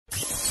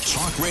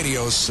Talk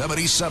Radio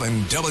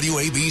 77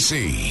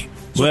 WABC.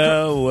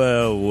 Well.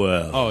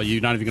 Oh, you're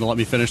not even going to let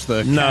me finish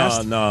the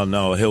cast?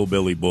 No,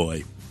 hillbilly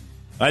boy.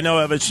 I know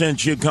ever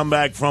since you come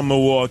back from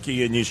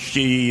Milwaukee and you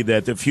see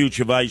that the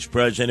future vice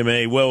president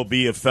may well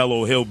be a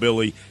fellow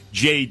hillbilly,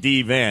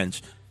 J.D.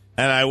 Vance.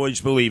 And I always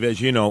believe,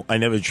 as you know, I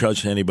never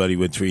trust anybody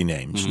with three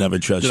names. Mm-hmm. Never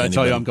trust anybody. Did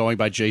I tell you I'm going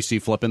by J.C.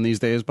 Flippin these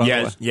days, by the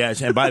way?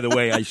 Yes. And by the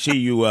way, I see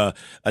you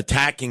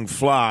attacking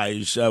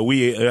flies.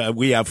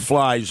 We have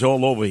flies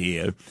all over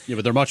here. Yeah,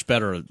 but they're much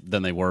better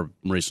than they were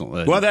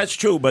recently. Well, that's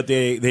true, but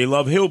they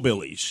love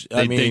hillbillies.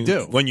 They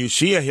do. When you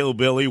see a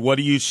hillbilly, what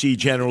do you see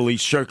generally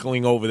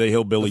circling over the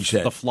hillbilly's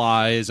head? The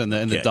flies and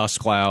the dust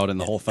cloud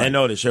and the whole thing. And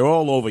notice, they're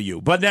all over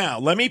you. But now,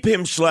 let me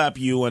pimp slap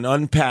you and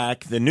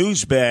unpack the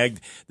news bag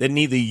that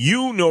neither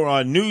you nor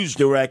our news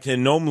director,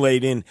 Noam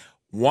Laden,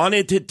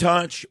 wanted to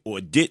touch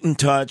or didn't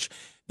touch,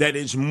 that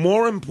is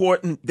more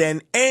important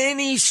than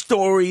any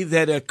story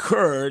that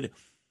occurred,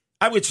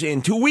 I would say,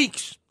 in 2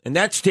 weeks. And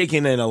that's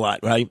taking in a lot,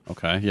 right?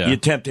 Okay, yeah. The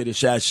attempted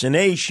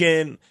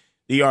assassination,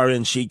 the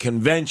RNC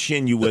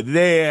convention, you were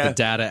there. The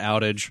data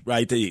outage.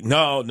 Right.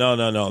 No.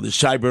 The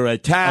cyber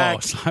attack. Oh,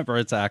 cyber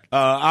attack.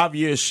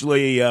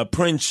 Obviously,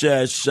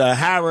 Princess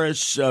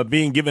Harris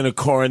being given a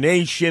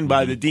coronation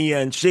by the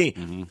DNC.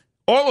 Mm-hmm.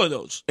 All of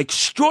those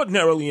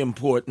extraordinarily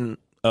important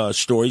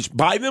stories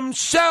by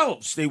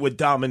themselves, they would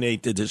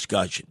dominate the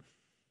discussion.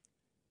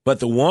 But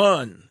the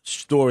one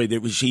story that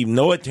received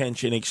no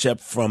attention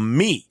except from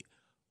me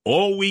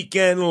all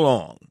weekend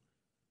long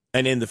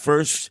and in the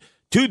first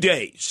 2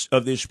 days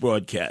of this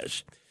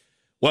broadcast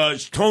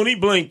was Tony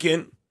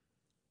Blinken,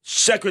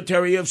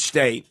 Secretary of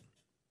State,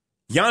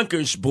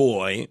 Yonkers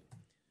boy,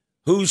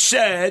 who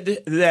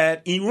said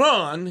that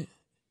Iran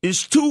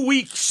is 2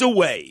 weeks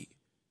away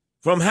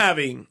from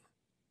having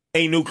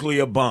a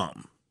nuclear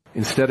bomb.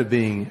 Instead of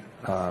being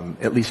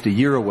at least a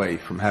year away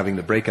from having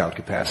the breakout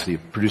capacity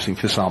of producing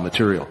fissile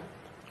material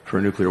for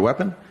a nuclear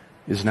weapon,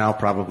 is now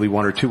probably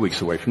 1 or 2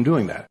 weeks away from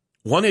doing that.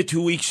 1 or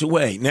 2 weeks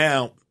away.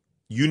 Now,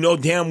 you know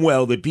damn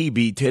well that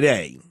Bibi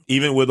today,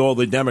 even with all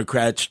the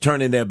Democrats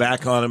turning their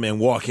back on him and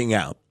walking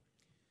out,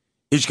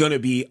 is going to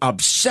be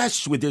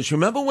obsessed with this.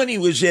 Remember when he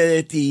was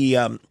at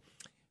the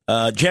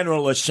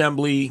General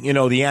Assembly,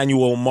 the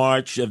annual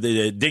march of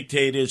the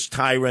dictators,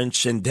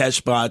 tyrants, and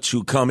despots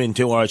who come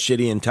into our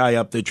city and tie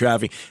up the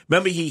traffic.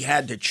 Remember he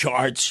had the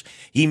charts.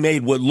 He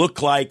made what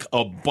looked like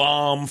a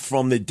bomb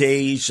from the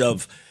days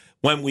of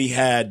when we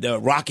had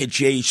Rocket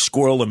J,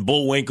 Squirrel, and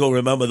Bullwinkle.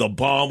 Remember the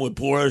bomb with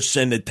Boris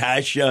and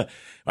Natasha?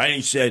 Right?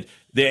 He said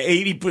they're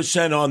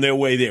 80% on their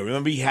way there.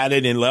 Remember he had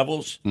it in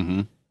levels?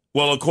 Mm-hmm.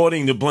 Well,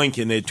 according to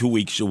Blinken, they're 2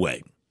 weeks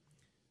away.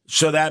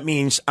 So that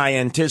means I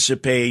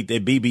anticipate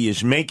that Bibi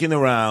is making the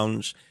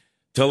rounds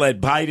to let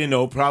Biden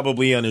know,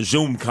 probably on a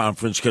Zoom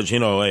conference, because,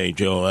 hey,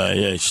 Joe,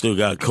 I still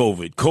got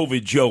COVID.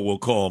 COVID Joe, we'll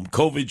call him.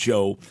 COVID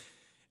Joe.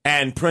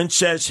 And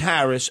Princess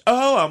Harris,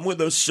 I'm with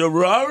a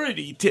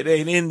sorority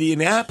today in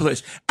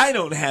Indianapolis. I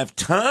don't have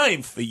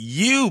time for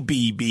you,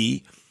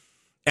 Bibi.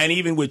 And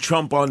even with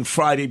Trump on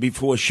Friday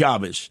before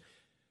Shabbos,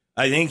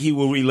 I think he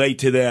will relate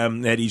to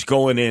them that he's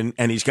going in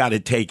and he's got to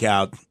take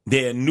out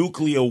their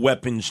nuclear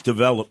weapons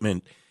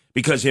development.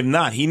 Because if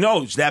not, he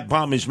knows that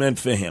bomb is meant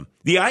for him.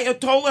 The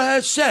Ayatollah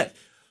has said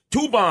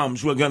 2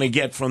 bombs we're going to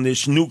get from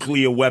this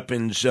nuclear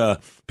weapons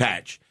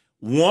patch.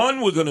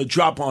 One, we're going to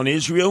drop on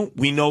Israel.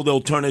 We know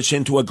they'll turn us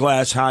into a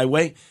glass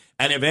highway.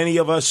 And if any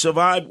of us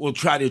survive, we'll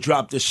try to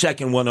drop the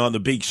second one on the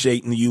big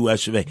state in the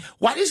U.S. of A.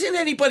 Why doesn't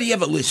anybody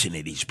ever listen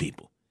to these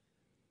people?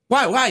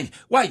 Why,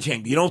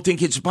 James? You don't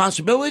think it's a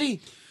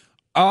possibility?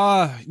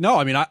 No,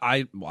 I mean,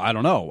 I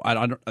don't know.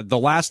 The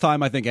last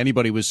time I think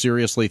anybody was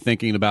seriously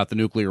thinking about the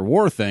nuclear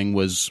war thing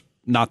was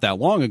not that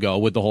long ago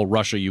with the whole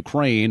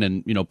Russia-Ukraine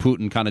and,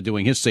 Putin kind of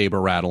doing his saber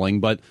rattling.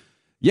 But,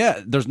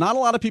 yeah, there's not a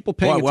lot of people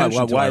paying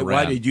attention to Iran.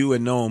 Why did you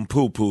and Noam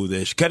poo-poo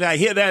this? Could I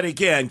hear that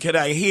again? Could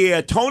I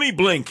hear Tony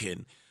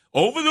Blinken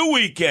over the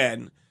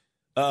weekend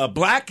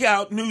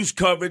blackout news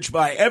coverage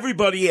by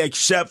everybody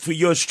except for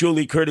yours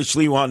truly, Curtis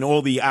Sliwa, on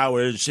all the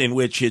hours in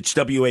which it's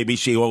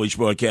WABC always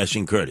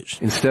broadcasting Curtis?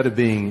 Instead of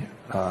being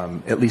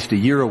at least a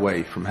year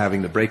away from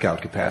having the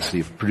breakout capacity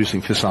of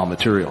producing fissile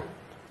material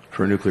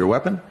for a nuclear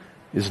weapon,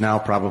 is now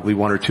probably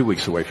 1 or 2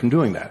 weeks away from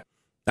doing that.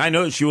 I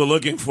noticed you were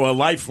looking for a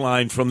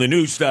lifeline from the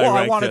news director. Well,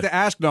 I wanted to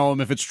ask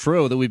Noam if it's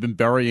true that we've been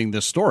burying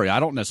this story. I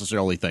don't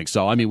necessarily think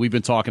so. I mean, we've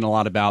been talking a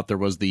lot about there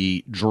was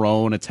the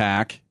drone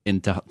attack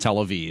in Tel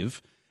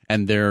Aviv.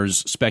 And there's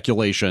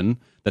speculation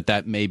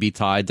that may be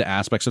tied to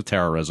aspects of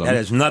terrorism. That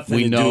has nothing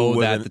to do with it. We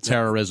know that the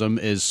terrorism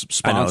is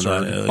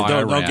sponsored by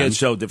Iran. Don't get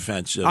so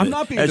defensive. I'm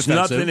not being defensive. It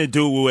has nothing to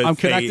do with I'm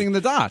connecting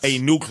the dots. A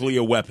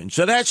nuclear weapon.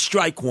 So that's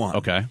strike one.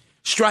 Okay.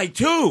 Strike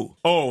two.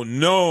 Oh,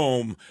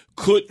 no,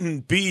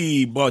 couldn't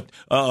be but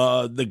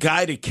the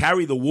guy to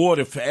carry the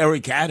water for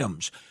Eric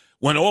Adams.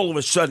 When all of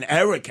a sudden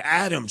Eric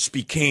Adams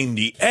became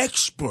the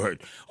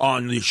expert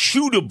on the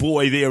shooter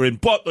boy there in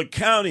Butler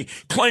County,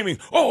 claiming,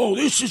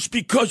 this is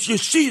because, you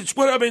see, it's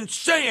what I've been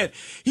saying.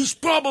 He's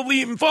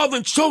probably involved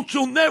in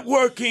social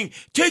networking,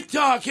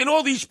 TikTok, and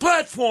all these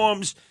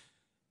platforms.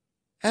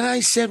 And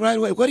I said right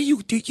away, what do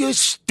you do? You're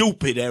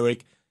stupid,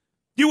 Eric.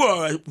 You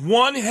are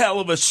one hell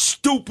of a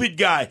stupid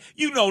guy.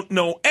 You don't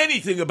know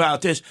anything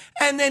about this.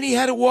 And then he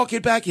had to walk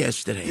it back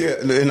yesterday. Yeah,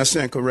 and I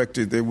stand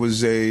corrected. There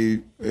was a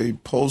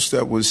post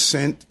that was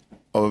sent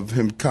of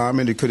him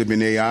comment. It could have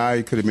been AI.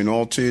 It could have been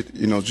altered.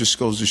 Just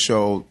goes to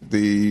show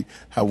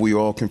how we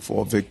all can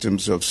fall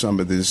victims of some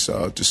of this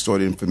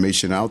distorted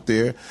information out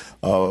there.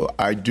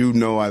 I do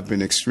know I've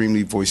been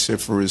extremely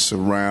vociferous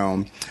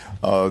around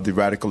the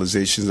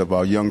radicalizations of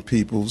our young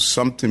people.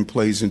 Something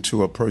plays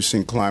into a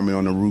person climbing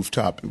on a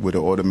rooftop with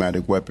an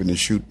automatic weapon and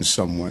shooting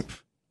someone.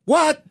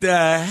 What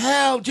the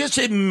hell? Just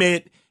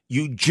admit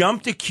you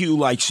jumped a queue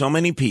like so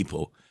many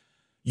people.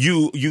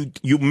 You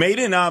made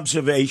an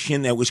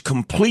observation that was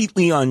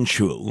completely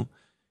untrue.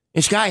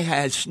 This guy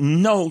has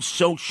no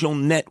social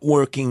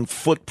networking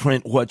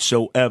footprint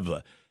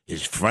whatsoever.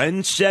 His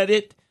friends said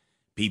it.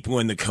 People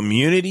in the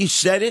community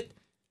said it.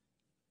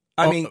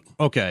 I mean,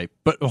 okay,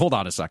 but hold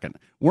on a second.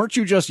 Weren't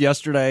you just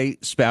yesterday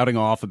spouting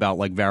off about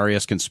like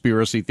various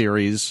conspiracy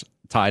theories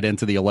tied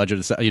into the alleged,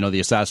 the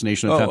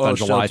assassination attempt on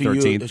July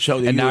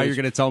 13th? And now you're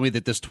going to tell me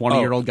that this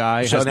 20-year-old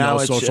guy has no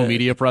social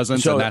media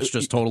presence, and that's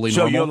just totally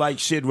normal? So you're like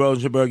Sid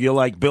Rosenberg, you're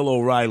like Bill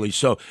O'Reilly,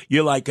 so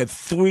you're like a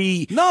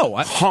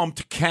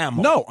humped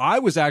camel. No, I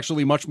was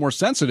actually much more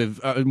sensitive,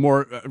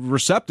 more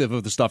receptive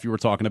of the stuff you were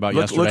talking about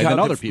yesterday than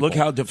other people. Look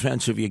how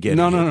defensive you're getting.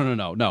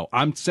 No.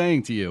 I'm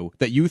saying to you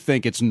that you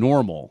think it's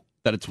normal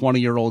that a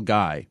 20-year-old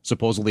guy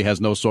supposedly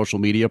has no social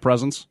media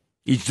presence?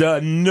 He's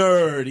a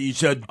nerd.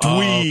 He's a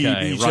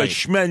dweeb. He's a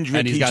schmendrick.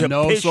 And he's got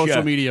no pisher.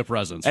 social media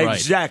presence.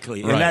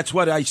 Exactly. Right. And that's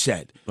what I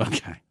said.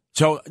 Okay.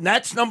 So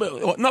that's number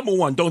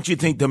one. Don't you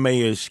think the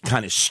mayor's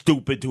kind of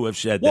stupid to have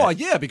said that? Well,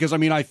 yeah, because,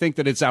 I think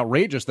that it's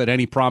outrageous that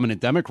any prominent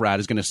Democrat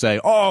is going to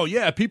say, oh,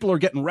 yeah, people are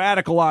getting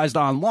radicalized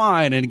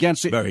online and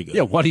against it. Very good.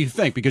 Yeah, what do you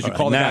think? Because you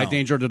call the guy a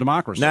danger to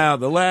democracy. Now,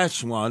 the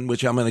last one,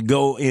 which I'm going to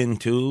go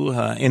into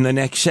in the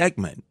next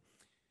segment.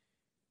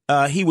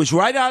 He was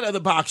right out of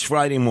the box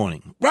Friday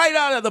morning. Right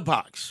out of the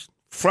box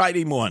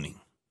Friday morning.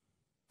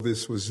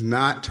 This was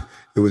not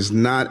a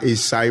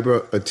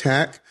cyber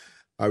attack.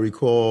 I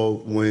recall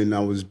when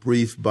I was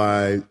briefed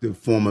by the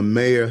former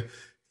mayor,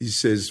 he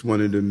says one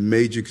of the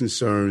major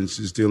concerns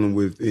is dealing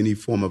with any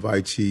form of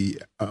IT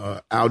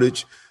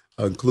outage,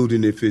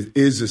 including if it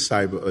is a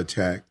cyber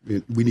attack.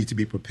 We need to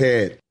be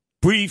prepared.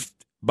 Briefed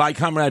by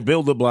Comrade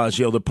Bill de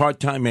Blasio, the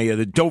part-time mayor,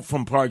 the dope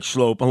from Park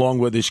Slope, along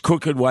with his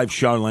crooked wife,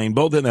 Charlene,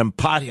 both of them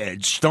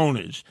potheads,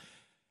 stoners.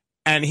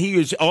 And he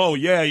is, de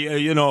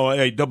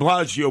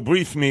Blasio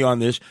briefed me on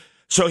this.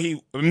 So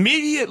he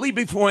immediately,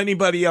 before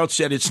anybody else,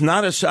 said it's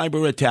not a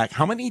cyber attack.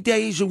 How many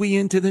days are we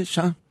into this,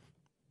 huh?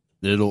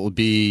 It'll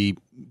be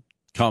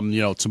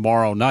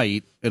tomorrow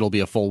night, it'll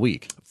be a full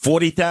week.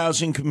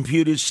 40,000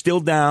 computers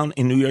still down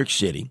in New York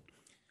City.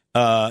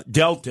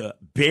 Delta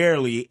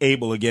barely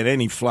able to get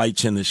any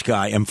flights in the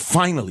sky. And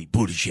finally,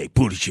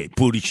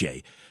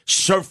 Buttigieg,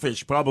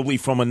 surfaced probably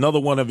from another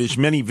one of his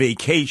many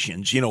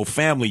vacations,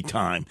 family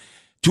time,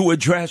 to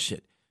address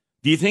it.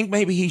 Do you think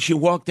maybe he should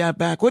walk that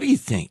back? What do you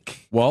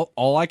think? Well,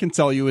 all I can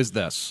tell you is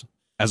this.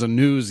 As a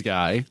news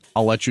guy,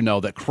 I'll let you know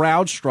that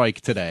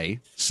CrowdStrike today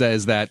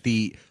says that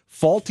the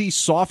faulty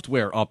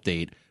software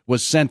update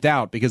was sent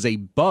out because a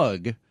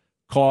bug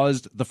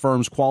caused the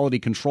firm's quality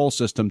control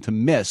system to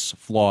miss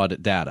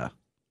flawed data.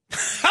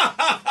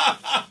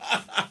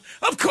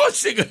 Of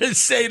course they're going to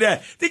say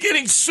that. They're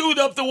getting sued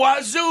up the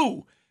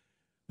wazoo.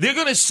 They're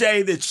going to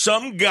say that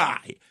some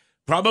guy,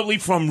 probably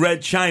from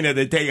Red China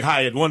that they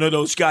hired, one of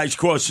those guys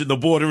crossing the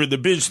border in the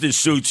business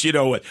suits,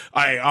 I'm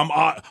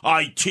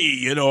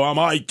IT,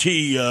 I'm IT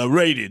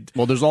rated.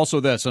 Well, there's also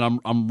this, and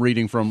I'm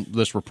reading from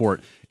this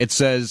report. It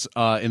says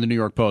in the New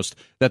York Post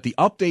that the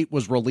update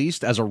was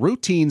released as a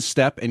routine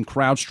step in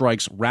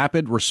CrowdStrike's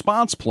rapid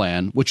response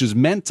plan, which is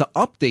meant to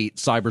update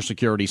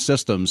cybersecurity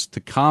systems to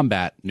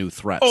combat new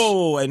threats.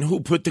 Oh, and who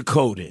put the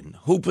code in?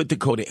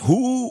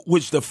 Who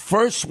was the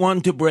first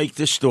one to break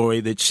the story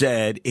that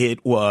said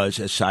it was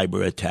a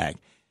cyber attack?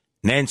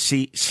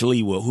 Nancy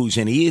Sliwa, who's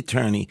an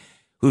e-attorney,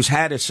 who's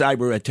had a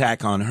cyber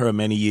attack on her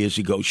many years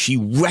ago. She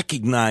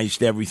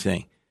recognized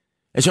everything.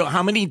 And so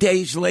how many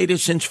days later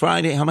since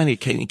Friday? How many?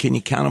 Can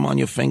you count them on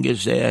your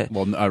fingers there?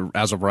 Well,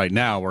 as of right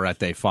now, we're at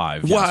day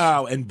 5. Yes.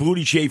 Wow. And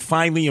Buttigieg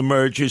finally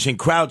emerges and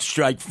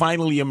CrowdStrike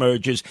finally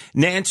emerges.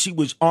 Nancy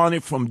was on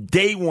it from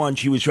day one.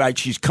 She was right.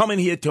 She's coming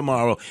here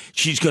tomorrow.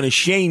 She's going to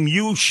shame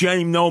you,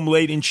 shame Noam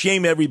Laden,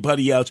 shame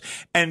everybody else.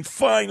 And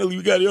finally,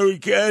 we got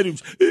Eric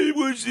Adams. It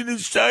wasn't a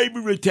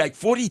cyber attack.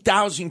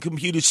 40,000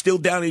 computers still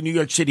down in New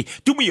York City.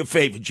 Do me a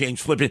favor,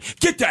 James Flippin.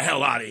 Get the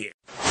hell out of here.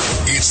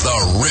 It's the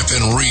Rip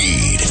and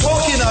Read.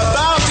 Talking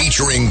about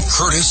featuring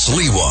Curtis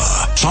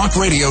Sliwa. Talk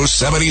Radio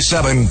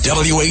 77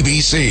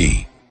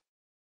 WABC.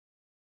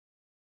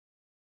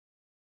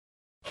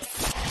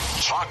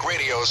 Talk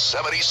Radio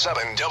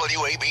 77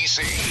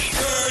 WABC.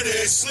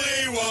 Curtis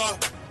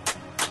Sliwa.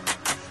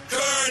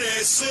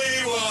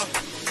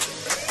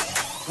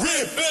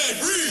 Rip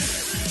and Read.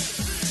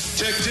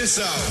 Check this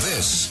out.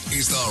 This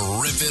is the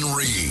Rip and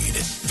Read,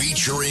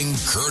 featuring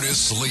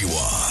Curtis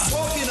Sliwa.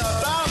 Talking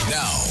about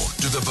Now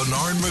to the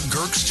Bernard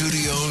McGurk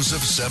studios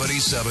of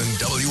 77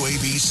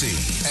 WABC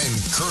and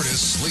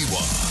Curtis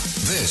Sliwa.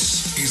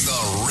 This is the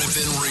Rip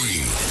and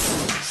Read.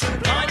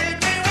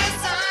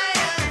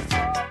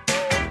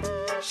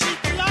 she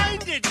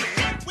blinded me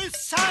with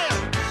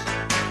science.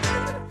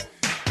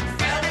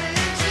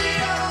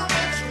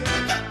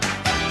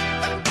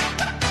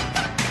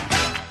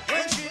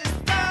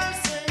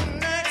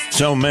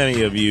 So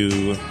many of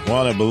you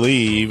want to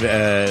believe,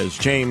 as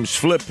James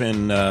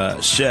Flippin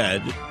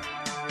said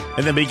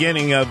in the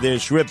beginning of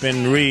this Rip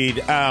and Read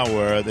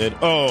hour, that,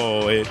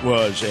 it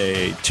was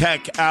a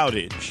tech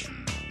outage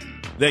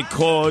that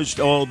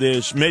caused all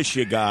this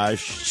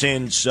mishigash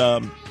since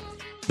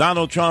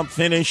Donald Trump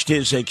finished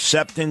his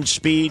acceptance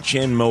speech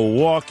in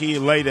Milwaukee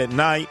late at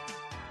night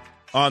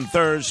on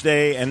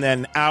Thursday, and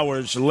then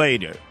hours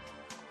later,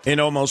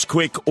 in almost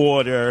quick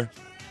order,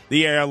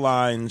 the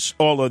airlines,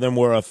 all of them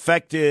were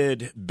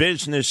affected.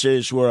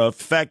 Businesses were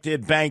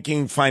affected.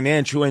 Banking,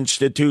 financial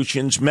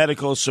institutions,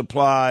 medical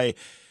supply,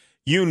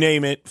 you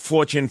name it,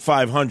 Fortune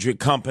 500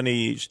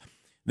 companies.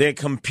 Their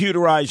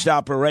computerized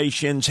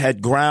operations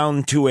had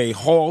ground to a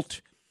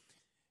halt.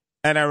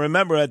 And I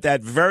remember at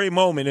that very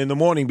moment in the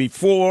morning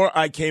before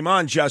I came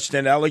on,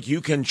 Justin Ellick,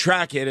 you can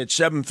track it at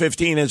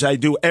 7:15 as I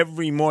do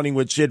every morning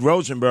with Sid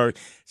Rosenberg.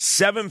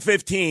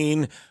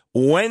 7:15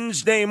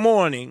 Wednesday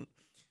morning,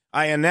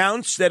 I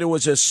announced that it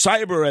was a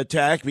cyber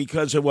attack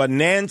because of what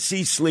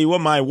Nancy Sliwa,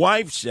 my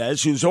wife,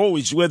 says, who's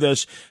always with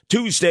us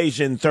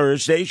Tuesdays and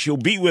Thursdays. She'll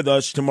be with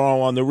us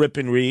tomorrow on the Rip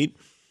and Read.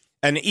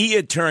 An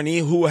e-attorney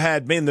who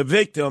had been the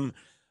victim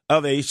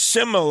of a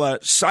similar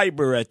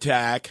cyber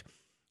attack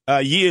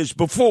years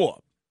before.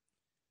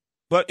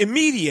 But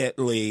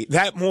immediately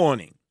that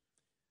morning,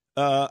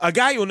 a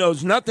guy who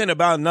knows nothing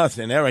about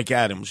nothing, Eric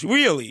Adams,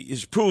 really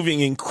is proving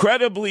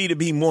incredibly to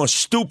be more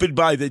stupid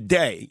by the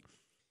day.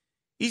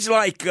 He's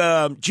like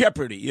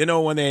Jeopardy,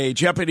 when they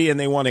Jeopardy and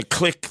they want to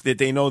click that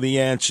they know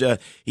the answer.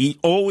 He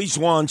always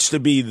wants to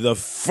be the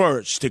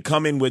first to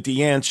come in with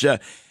the answer.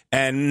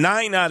 And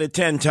 9 out of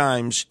 10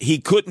 times, he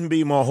couldn't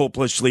be more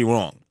hopelessly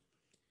wrong.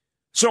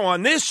 So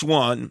on this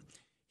one,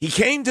 he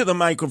came to the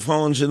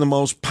microphones in the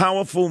most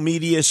powerful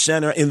media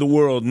center in the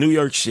world, New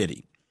York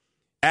City,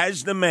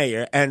 as the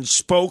mayor, and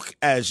spoke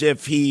as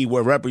if he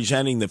were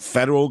representing the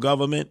federal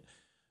government,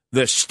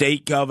 the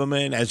state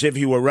government, as if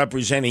he were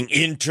representing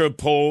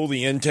Interpol,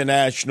 the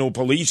International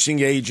Policing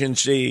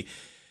Agency.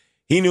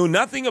 He knew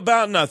nothing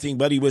about nothing,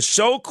 but he was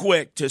so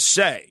quick to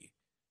say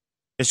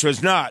this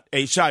was not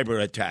a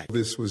cyber attack.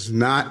 It was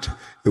not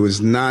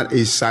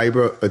a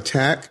cyber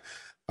attack.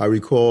 I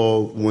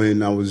recall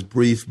when I was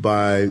briefed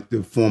by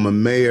the former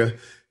mayor,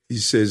 he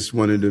says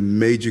one of the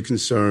major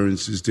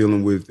concerns is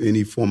dealing with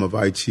any form of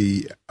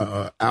IT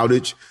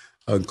outage,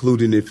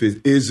 including if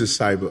it is a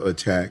cyber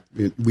attack.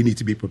 We need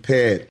to be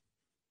prepared.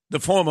 The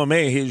former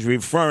mayor he's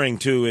referring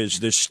to is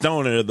the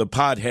stoner, the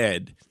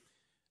pothead,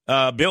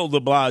 Bill de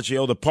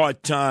Blasio, the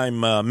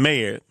part-time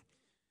mayor,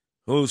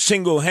 who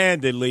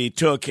single-handedly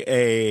took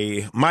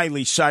a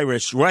Miley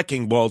Cyrus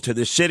wrecking ball to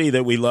the city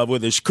that we love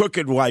with his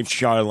crooked wife,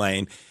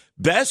 Charlene,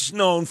 best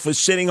known for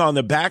sitting on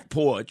the back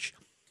porch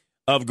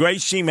of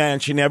Gracie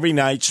Mansion every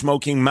night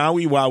smoking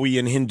Maui Wowie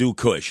and Hindu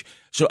Kush.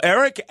 So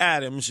Eric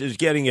Adams is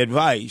getting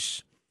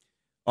advice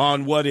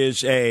on what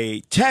is a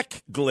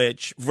tech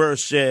glitch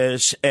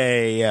versus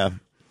a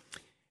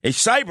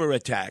cyber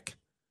attack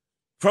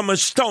from a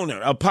stoner,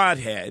 a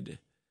pothead,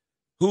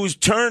 who's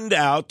turned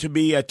out to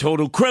be a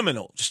total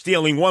criminal,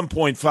 stealing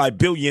 $1.5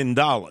 billion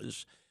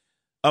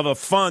of a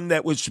fund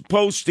that was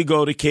supposed to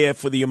go to care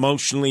for the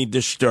emotionally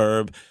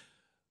disturbed,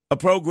 a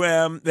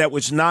program that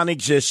was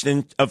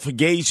non-existent, a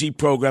Fugazi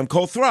program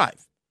called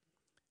Thrive.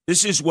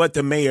 This is what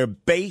the mayor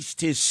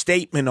based his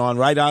statement on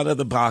right out of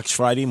the box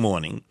Friday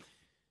morning.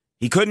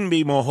 He couldn't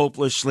be more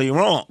hopelessly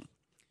wrong.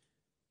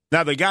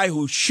 Now, the guy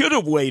who should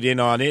have weighed in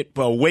on it,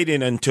 but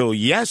waited until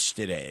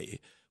yesterday,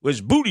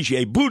 was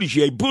Buttigieg.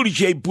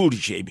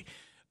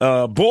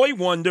 Boy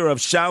wonder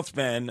of South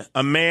Bend,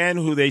 a man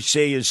who they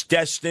say is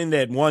destined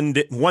at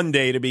one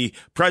day to be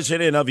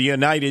president of the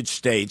United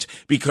States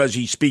because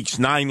he speaks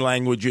 9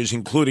 languages,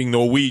 including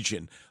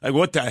Norwegian. Like,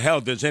 what the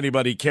hell does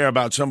anybody care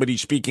about somebody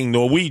speaking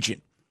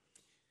Norwegian?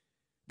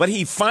 But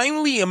he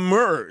finally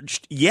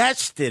emerged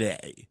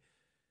yesterday.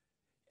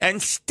 And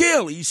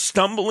still, he's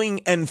stumbling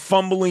and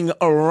fumbling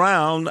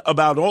around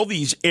about all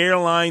these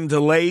airline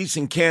delays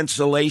and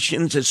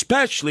cancellations,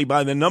 especially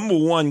by the number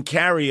one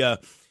carrier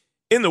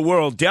in the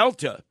world,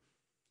 Delta.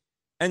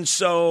 And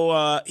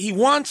so he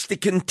wants to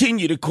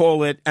continue to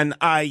call it an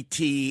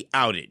IT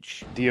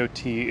outage.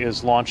 DOT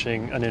is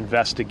launching an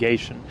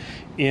investigation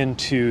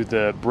into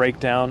the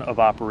breakdown of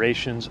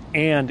operations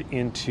and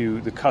into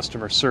the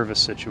customer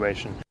service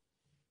situation.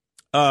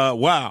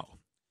 Wow.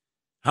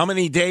 How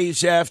many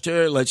days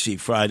after? Let's see,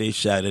 Friday,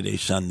 Saturday,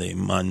 Sunday,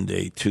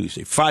 Monday,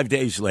 Tuesday. 5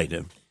 days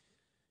later,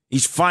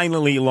 he's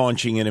finally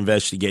launching an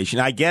investigation.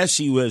 I guess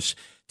he was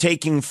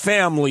taking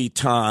family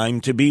time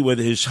to be with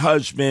his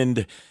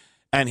husband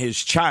and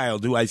his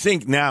child, who I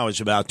think now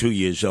is about 2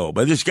 years old.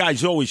 But this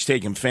guy's always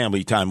taking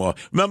family time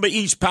off. Remember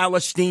East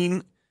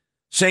Palestine?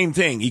 Same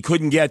thing. He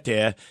couldn't get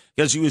there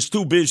because he was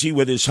too busy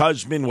with his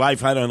husband,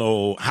 wife, I don't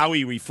know how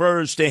he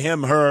refers to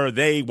him, her,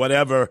 they,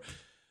 whatever,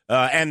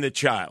 and the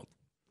child.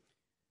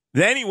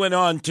 Then he went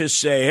on to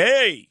say,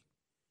 hey,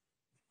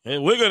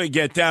 we're going to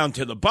get down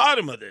to the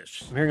bottom of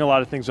this. I'm hearing a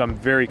lot of things I'm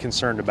very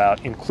concerned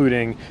about,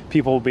 including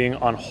people being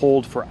on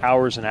hold for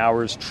hours and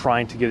hours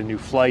trying to get a new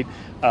flight,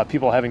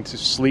 people having to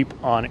sleep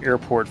on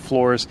airport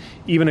floors,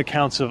 even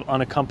accounts of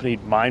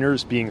unaccompanied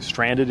minors being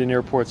stranded in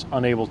airports,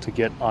 unable to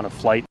get on a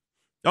flight.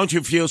 Don't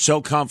you feel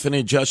so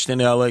confident, Justin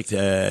Ellick,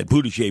 that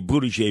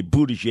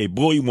Buttigieg,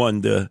 boy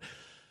wonder,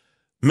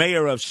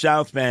 mayor of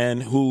South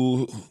Bend,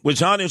 who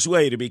was on his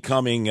way to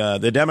becoming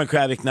the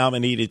Democratic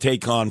nominee to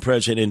take on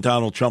President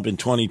Donald Trump in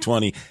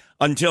 2020,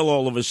 until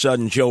all of a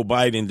sudden Joe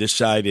Biden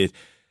decided,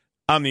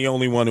 I'm the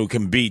only one who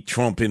can beat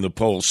Trump in the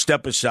polls.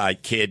 Step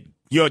aside, kid.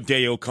 Your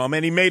day will come.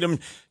 And he made him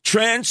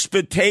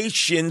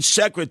transportation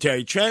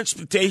secretary,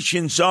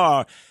 transportation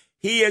czar.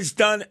 He has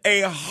done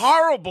a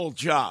horrible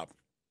job.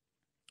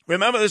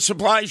 Remember the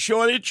supply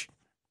shortage?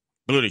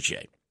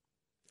 Buttigieg.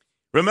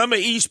 Remember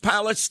East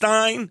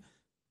Palestine?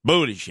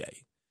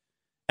 Buttigieg.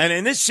 And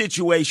in this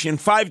situation,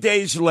 5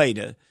 days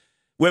later,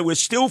 where we're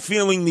still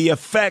feeling the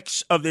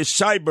effects of this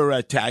cyber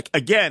attack,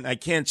 again, I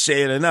can't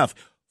say it enough,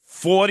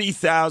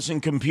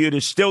 40,000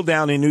 computers still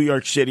down in New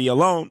York City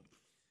alone,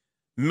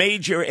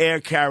 major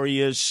air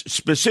carriers,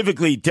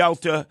 specifically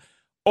Delta,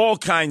 all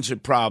kinds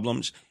of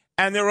problems,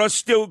 and there are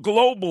still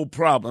global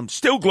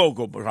problems.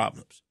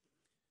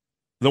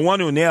 The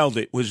one who nailed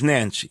it was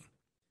Nancy.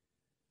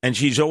 And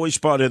she's always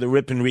part of the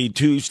Rip and Read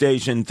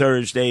Tuesdays and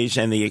Thursdays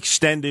and the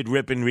extended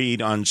Rip and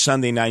Read on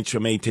Sunday nights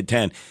from 8 to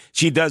 10.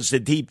 She does the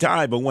deep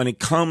dive, but when it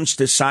comes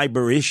to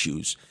cyber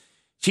issues,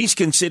 she's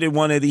considered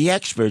one of the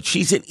experts.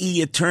 She's an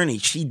e-attorney.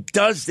 She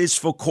does this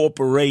for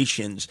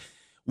corporations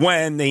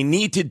when they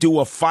need to do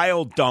a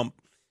file dump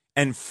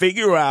and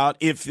figure out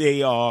if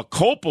they are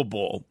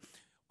culpable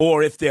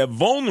or if they're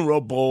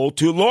vulnerable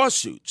to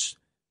lawsuits.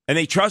 And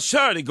they trust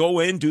her to go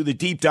in, do the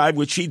deep dive,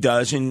 which she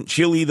does, and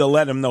she'll either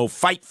let them know,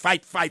 fight,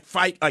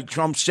 like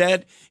Trump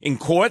said in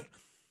court,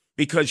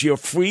 because you're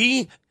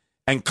free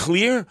and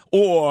clear,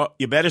 or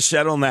you better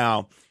settle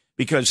now,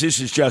 because this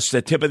is just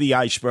the tip of the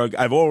iceberg.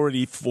 I've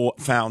already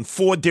found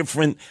 4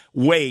 different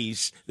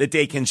ways that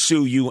they can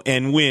sue you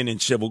and win in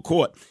civil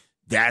court.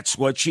 That's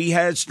what she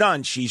has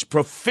done. She's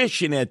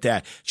proficient at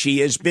that.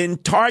 She has been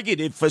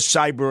targeted for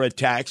cyber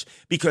attacks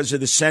because of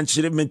the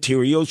sensitive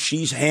material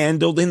she's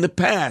handled in the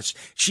past.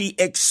 She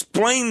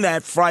explained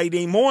that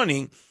Friday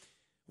morning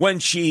when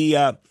she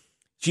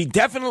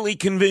definitely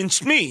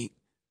convinced me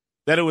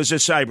that it was a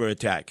cyber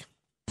attack.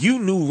 You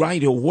knew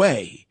right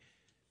away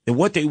that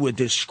what they were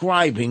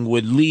describing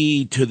would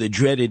lead to the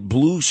dreaded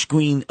blue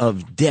screen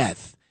of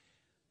death.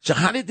 So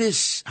how did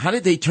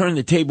they turn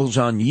the tables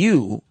on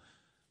you,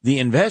 the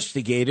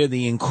investigator,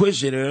 the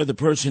inquisitor, the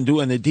person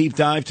doing the deep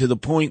dive, to the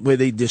point where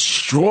they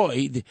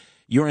destroyed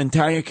your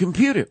entire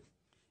computer?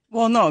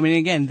 Well, no, I mean,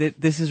 again,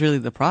 this is really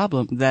the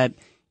problem, that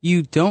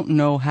you don't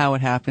know how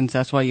it happens.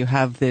 That's why you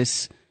have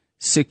this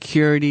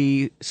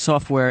security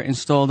software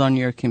installed on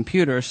your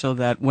computer, so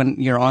that when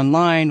you're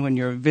online, when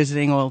you're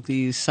visiting all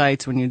these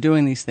sites, when you're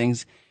doing these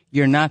things,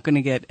 you're not going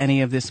to get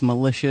any of this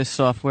malicious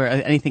software,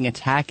 anything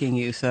attacking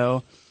you.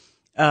 So,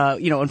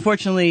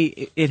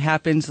 unfortunately, it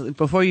happens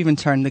before you even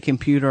turn the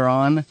computer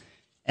on.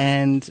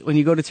 And when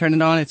you go to turn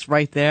it on, it's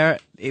right there.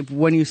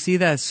 When you see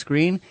that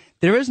screen,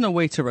 there is no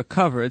way to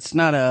recover. It's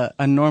not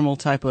a normal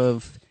type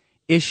of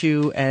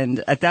issue.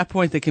 And at that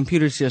point, the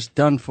computer's just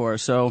done for.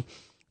 So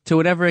to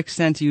whatever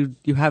extent you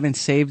haven't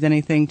saved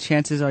anything,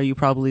 chances are you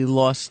probably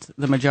lost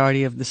the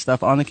majority of the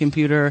stuff on the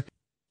computer.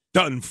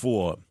 Done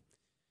for.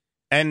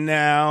 And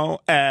now,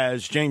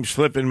 as James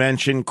Flippin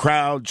mentioned,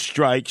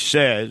 CrowdStrike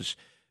says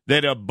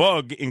that a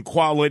bug in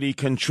quality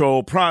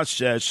control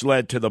process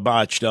led to the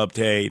botched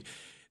update.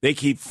 They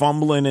keep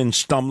fumbling and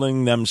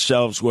stumbling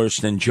themselves worse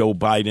than Joe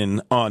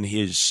Biden on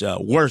his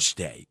worst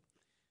day.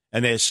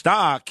 And their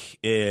stock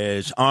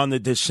is on the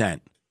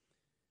descent.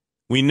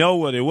 We know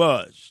what it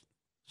was.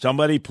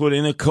 Somebody put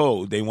in a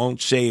code. They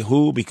won't say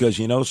who, because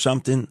you know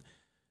something?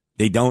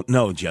 They don't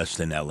know,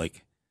 Justin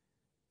Ellick.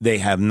 They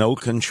have no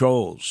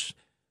controls,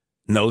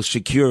 no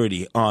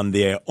security on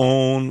their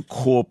own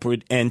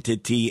corporate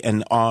entity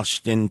in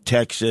Austin,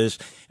 Texas.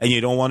 And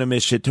you don't want to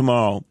miss it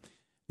tomorrow.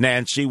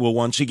 Nancy will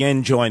once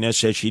again join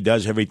us, as she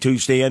does every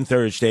Tuesday and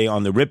Thursday,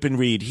 on the Rip and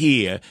Read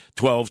here,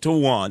 12 to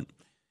 1,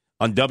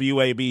 on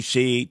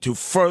WABC, to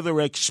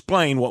further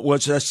explain what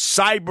was a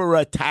cyber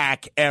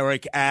attack,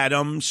 Eric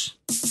Adams.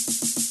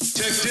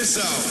 Check this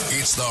out.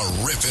 It's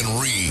the Rip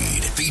and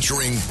Read,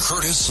 featuring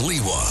Curtis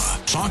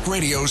Sliwa. Talk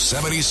Radio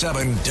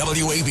 77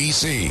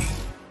 WABC.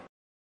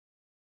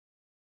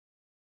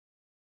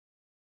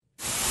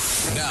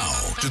 Now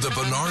to the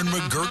Bernard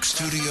McGurk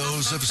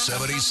studios of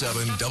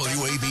 77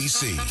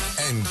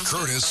 WABC and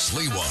Curtis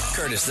Sliwa.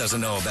 Curtis doesn't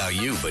know about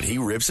you, but he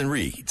rips and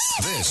reads.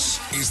 This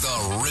is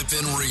the Rip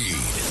and Read.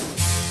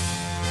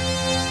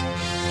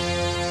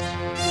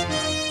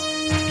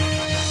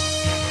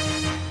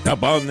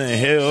 Up on the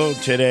Hill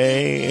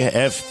today,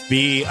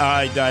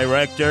 FBI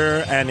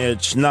director, and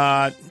it's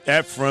not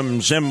Ephraim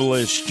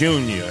Zimbalist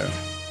Jr.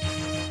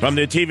 From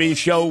the TV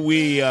show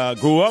we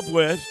grew up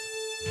with,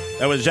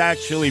 that was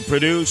actually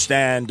produced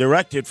and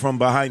directed from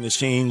behind the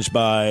scenes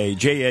by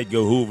J.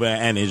 Edgar Hoover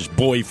and his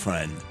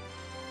boyfriend,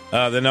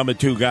 the number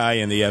 2 guy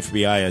in the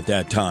FBI at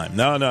that time.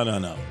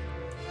 No.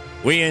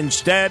 We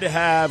instead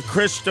have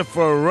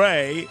Christopher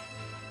Wray,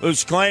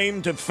 whose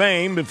claim to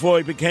fame before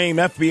he became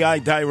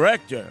FBI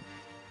director,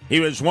 he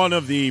was one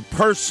of the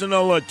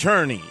personal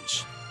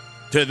attorneys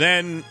to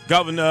then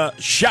Governor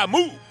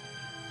Shamu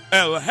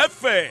El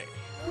Jefe,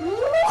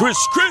 Chris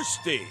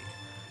Christie.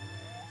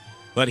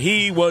 But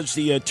he was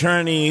the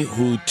attorney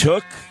who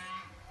took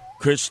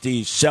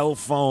Christie's cell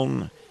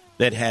phone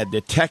that had the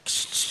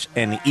texts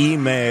and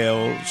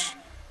emails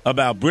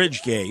about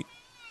Bridgegate,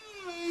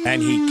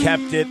 and he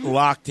kept it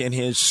locked in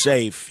his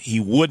safe. He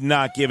would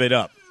not give it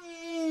up.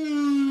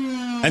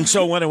 And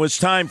so when it was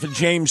time for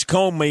James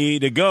Comey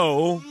to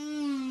go,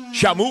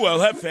 Shamu El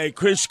Jefe,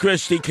 Chris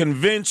Christie,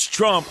 convinced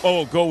Trump,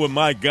 go with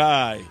my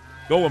guy.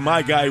 Go with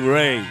my guy,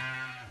 Ray.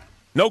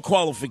 No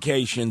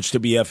qualifications to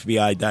be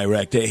FBI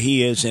director.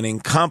 He is an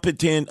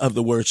incompetent of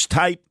the worst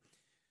type.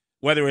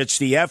 Whether it's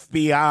the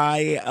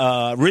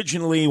FBI,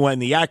 originally when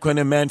the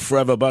acronym meant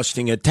Forever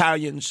Busting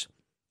Italians,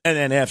 and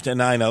then after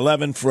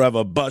 9/11,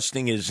 Forever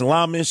Busting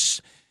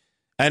Islamists,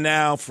 and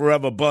now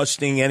Forever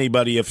Busting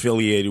anybody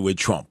affiliated with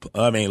Trump.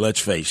 I mean, let's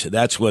face it,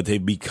 that's what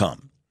they've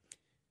become.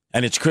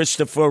 And it's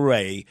Christopher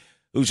Wray,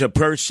 who's a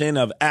person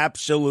of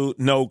absolute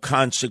no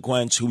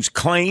consequence, whose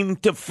claim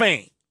to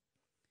fame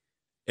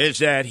is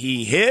that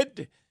he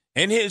hid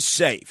in his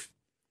safe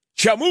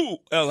Shamu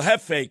El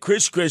Jefe,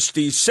 Chris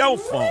Christie's cell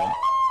phone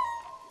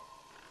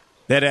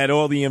that had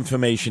all the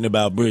information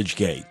about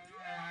Bridgegate.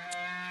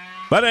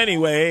 But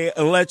anyway,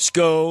 let's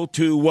go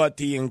to what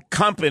the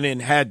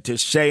incompetent had to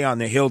say on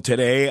the Hill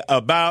today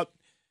about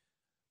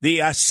the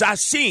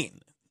assassin,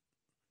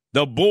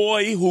 the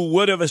boy who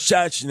would have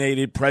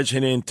assassinated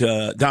President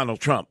Donald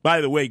Trump. By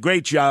the way,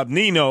 great job,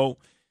 Nino,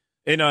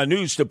 in our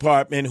news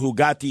department, who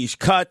got these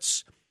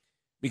cuts,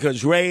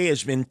 because Ray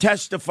has been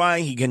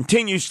testifying. He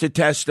continues to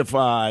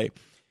testify.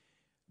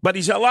 But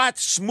he's a lot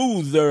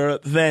smoother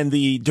than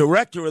the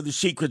director of the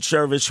Secret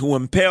Service who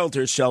impaled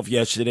herself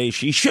yesterday.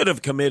 She should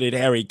have committed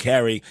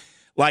hara-kiri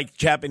like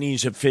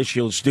Japanese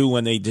officials do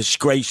when they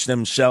disgrace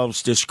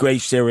themselves,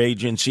 disgrace their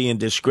agency, and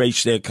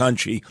disgrace their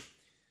country.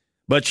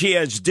 But she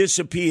has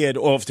disappeared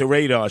off the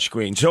radar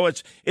screen. So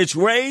it's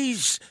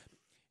Ray's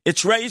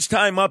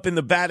time up in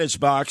the batter's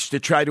box to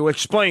try to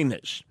explain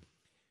this.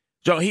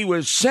 So he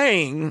was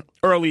saying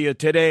earlier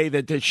today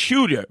that the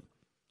shooter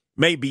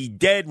may be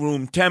dead,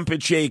 room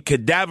temperature,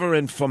 cadaver,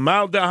 and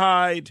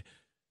formaldehyde,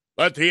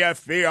 but the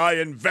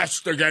FBI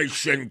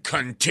investigation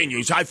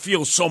continues. I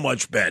feel so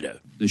much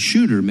better. The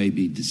shooter may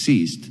be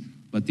deceased,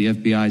 but the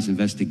FBI's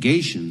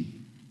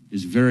investigation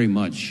is very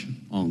much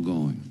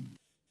ongoing.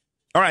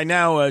 All right,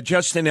 now,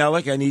 Justin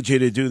Ellick, I need you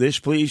to do this.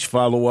 Please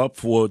follow up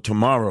for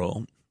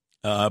tomorrow.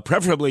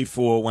 Preferably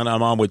for when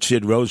I'm on with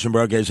Sid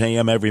Rosenberg, as I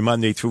am every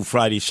Monday through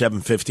Friday,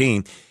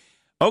 7:15.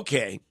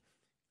 Okay.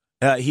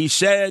 He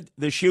said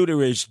the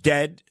shooter is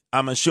dead.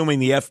 I'm assuming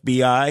the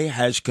FBI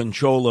has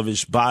control of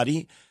his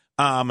body.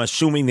 I'm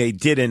assuming they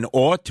did an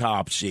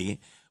autopsy.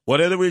 What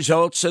are the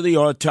results of the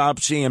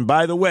autopsy? And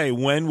by the way,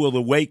 when will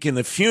the wake and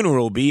the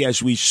funeral be,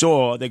 as we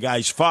saw the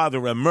guy's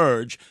father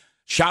emerge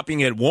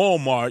shopping at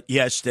Walmart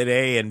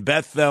yesterday in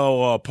Bethel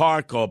or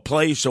Park or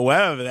Place or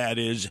wherever that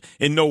is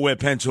in Nowhere,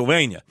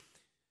 Pennsylvania?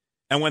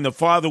 And when the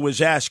father was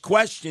asked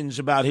questions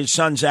about his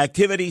son's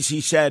activities,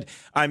 he said,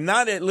 I'm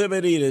not at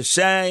liberty to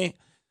say.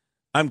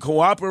 I'm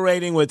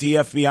cooperating with the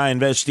FBI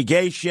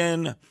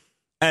investigation,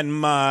 and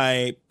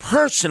my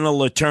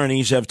personal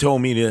attorneys have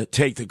told me to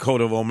take the coat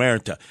of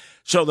omerta.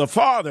 So the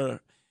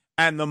father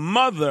and the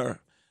mother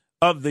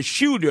of the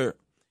shooter,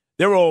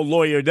 they're all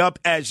lawyered up,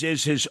 as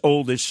is his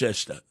oldest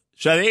sister.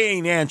 So they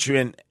ain't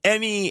answering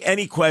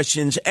any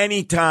questions,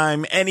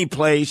 anytime, any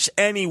place,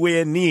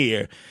 anywhere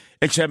near,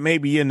 except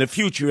maybe in the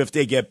future if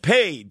they get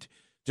paid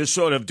to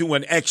sort of do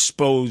an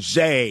expose,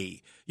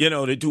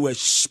 to do a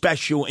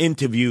special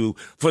interview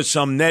for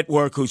some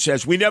network who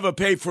says, we never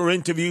pay for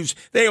interviews.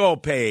 They all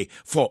pay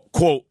for,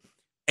 quote,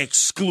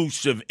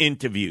 exclusive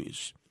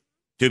interviews.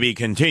 To be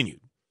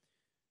continued.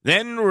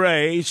 Then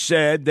Ray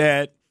said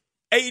that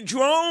a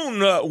drone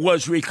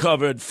was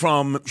recovered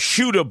from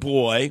Shooter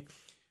Boy,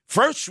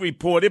 first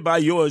reported by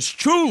yours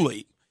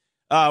truly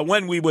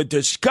when we were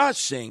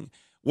discussing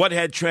what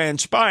had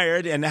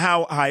transpired and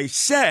how I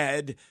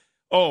said,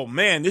 oh,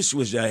 man, this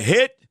was a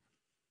hit.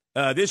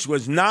 This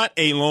was not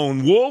a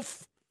lone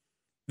wolf.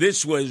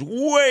 This was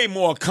way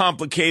more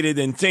complicated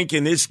than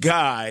thinking this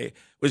guy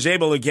was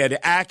able to get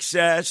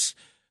access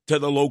to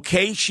the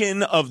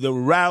location of the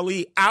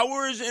rally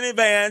hours in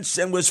advance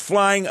and was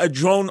flying a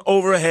drone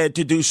overhead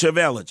to do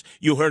surveillance.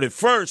 You heard it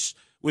first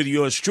with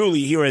yours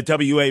truly here at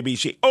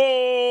WABC.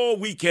 Oh,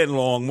 weekend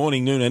long,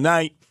 morning, noon, and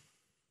night.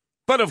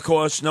 But, of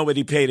course,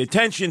 nobody paid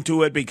attention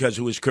to it because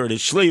it was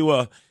Curtis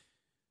Sliwa.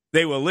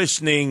 They were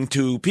listening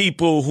to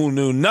people who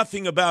knew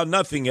nothing about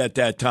nothing at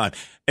that time.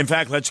 In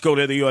fact, let's go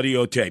to the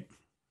audio tape.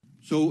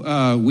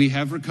 So we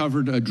have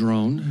recovered a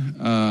drone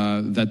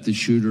that the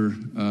shooter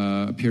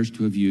appears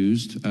to have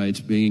used.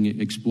 It's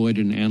being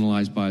exploited and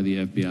analyzed by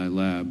the FBI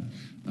lab.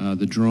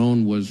 The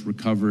drone was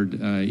recovered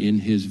in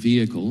his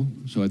vehicle.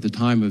 So at the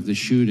time of the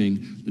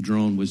shooting, the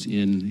drone was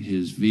in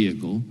his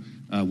vehicle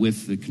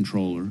with the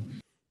controller.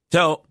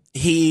 So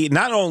he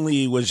not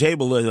only was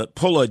able to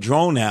pull a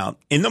drone out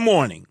in the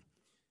morning,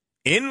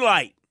 in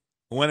light,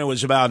 when it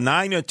was about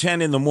 9 or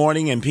 10 in the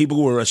morning and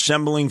people were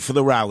assembling for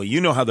the rally. You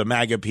know how the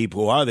MAGA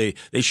people are. They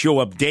show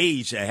up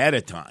days ahead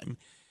of time.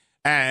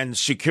 And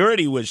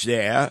security was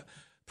there.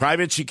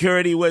 Private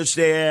security was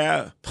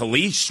there.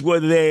 Police were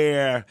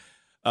there.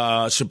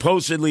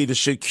 Supposedly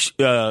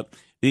the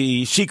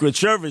Secret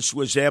Service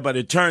was there, but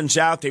it turns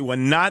out they were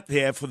not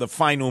there for the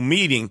final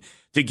meeting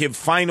to give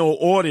final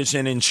orders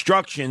and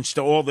instructions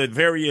to all the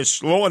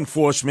various law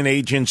enforcement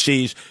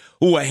agencies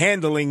who were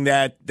handling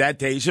that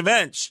day's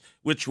events,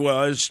 which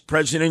was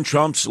President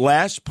Trump's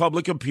last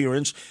public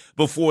appearance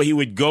before he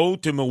would go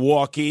to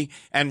Milwaukee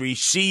and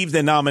receive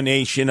the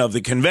nomination of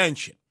the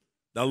convention.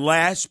 The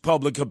last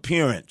public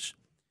appearance.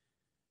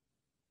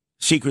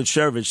 Secret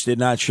Service did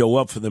not show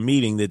up for the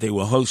meeting that they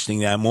were hosting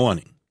that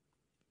morning.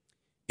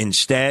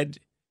 Instead,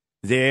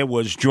 there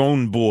was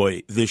Drone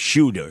Boy, the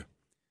shooter,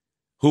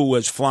 who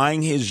was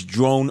flying his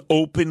drone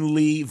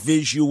openly,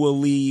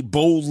 visually,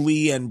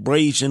 boldly, and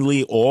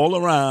brazenly all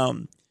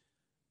around.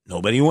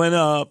 Nobody went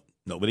up.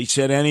 Nobody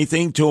said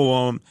anything to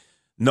him.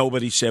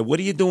 Nobody said, "What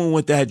are you doing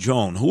with that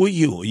drone? Who are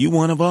you? Are you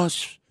one of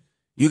us?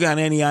 You got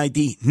any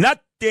ID?"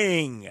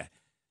 Nothing.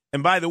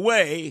 And by the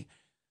way,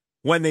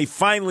 when they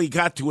finally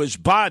got to his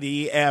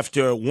body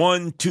after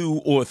 1,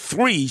 2, or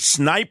 3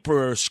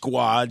 sniper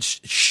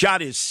squads shot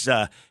his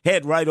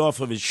head right off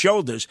of his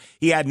shoulders,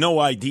 he had no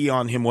ID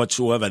on him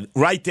whatsoever.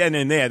 Right then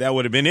and there, that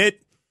would have been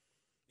it.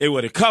 They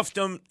would have cuffed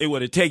him. They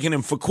would have taken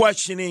him for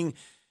questioning.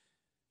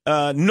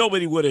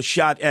 Nobody would have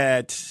shot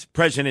at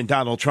President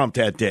Donald Trump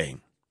that day.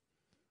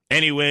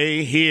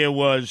 Anyway, here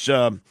was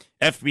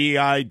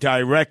FBI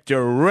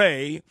Director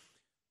Wray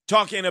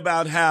talking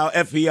about how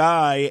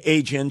FBI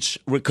agents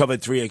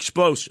recovered 3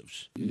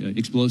 explosives.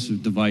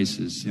 Explosive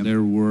devices.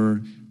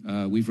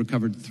 Yep. We've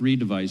recovered 3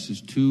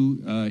 devices,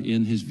 2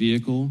 in his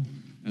vehicle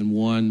and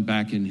 1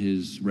 back in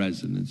his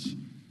residence.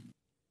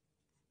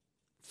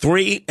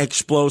 3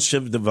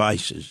 explosive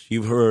devices.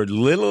 You've heard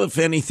little, if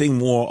anything,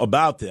 more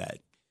about that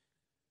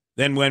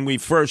than when we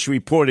first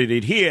reported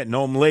it here.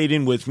 Noam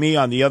Laden with me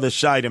on the other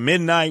side of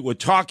midnight. We're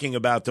talking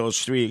about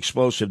those 3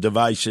 explosive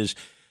devices.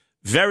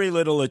 Very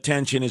little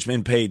attention has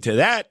been paid to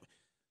that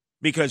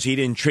because he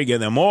didn't trigger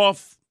them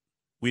off.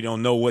 We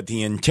don't know what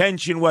the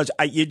intention was.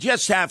 You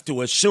just have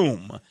to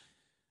assume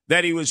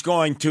that he was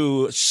going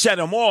to set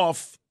them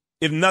off,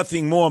 if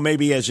nothing more,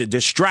 maybe as a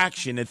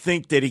distraction, to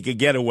think that he could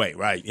get away.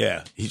 Right,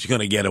 yeah, he's going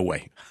to get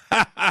away.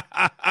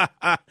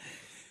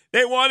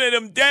 They wanted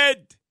him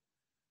dead.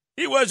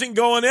 He wasn't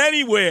going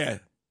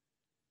anywhere.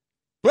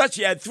 Plus,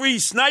 you had 3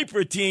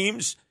 sniper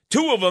teams,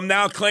 2 of them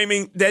now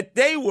claiming that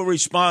they were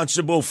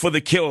responsible for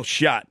the kill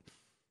shot.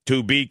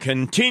 To be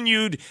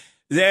continued.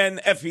 Then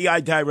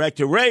FBI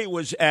Director Wray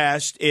was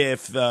asked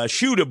if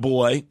Shooter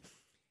Boy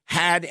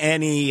had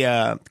any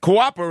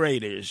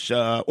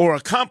cooperators or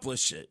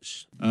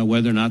accomplices.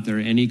 Whether or not there are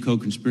any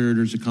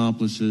co-conspirators,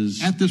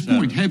 accomplices. At this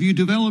point, have you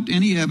developed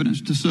any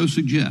evidence to so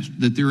suggest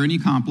that there are any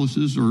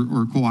accomplices or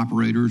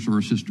cooperators or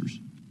assisters?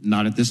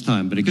 Not at this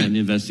time, but again, the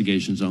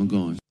investigation's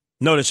ongoing.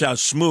 Notice how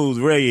smooth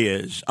Wray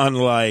is,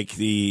 unlike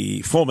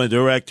the former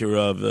director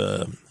of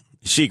the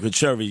Secret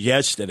Service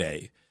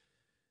yesterday,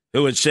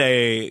 who would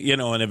say, in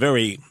a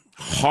very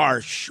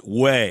harsh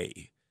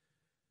way,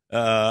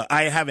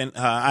 I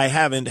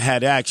haven't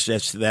had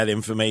access to that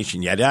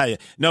information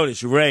yet.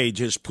 Notice Wray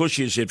just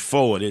pushes it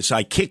forward. It's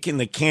like kicking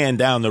the can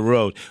down the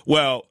road.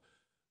 Well,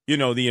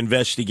 the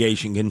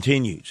investigation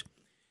continues.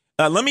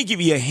 Let me give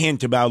you a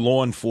hint about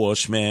law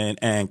enforcement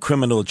and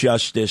criminal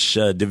justice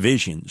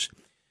divisions.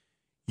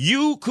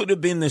 You could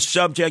have been the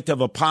subject of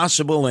a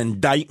possible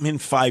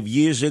indictment 5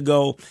 years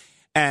ago,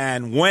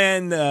 and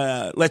when,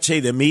 let's say,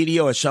 the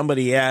media or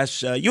somebody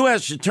asks,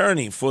 U.S.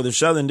 Attorney for the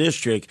Southern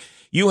District,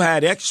 you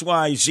had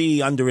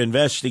XYZ under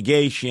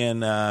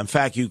investigation. In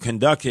fact, you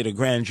conducted a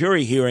grand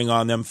jury hearing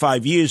on them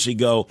 5 years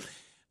ago.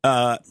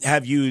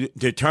 Have you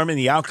determined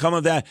the outcome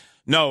of that?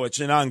 No, it's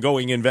an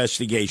ongoing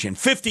investigation.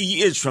 50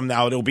 years from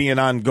now, it'll be an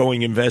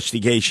ongoing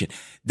investigation.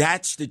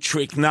 That's the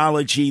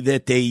technology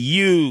that they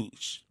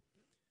use.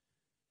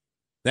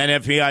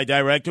 Then FBI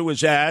director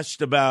was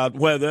asked about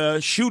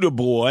whether Shooter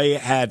Boy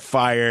had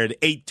fired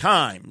 8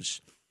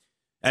 times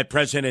at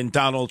President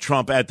Donald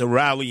Trump at the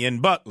rally in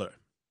Butler.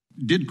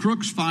 Did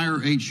Crooks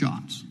fire 8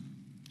 shots?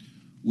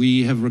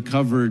 We have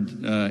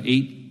recovered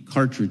 8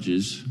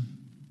 cartridges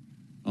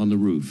on the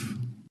roof.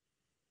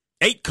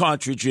 8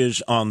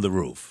 cartridges on the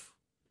roof.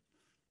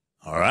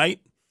 All right.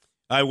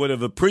 I would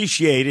have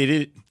appreciated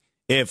it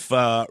if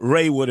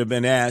Wray would have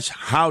been asked,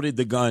 how did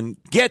the gun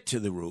get to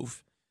the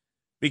roof?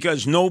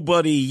 because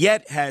nobody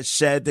yet has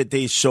said that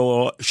they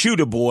saw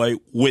Shooter Boy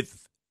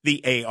with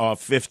the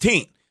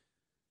AR-15.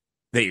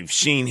 They've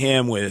seen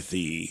him with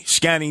the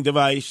scanning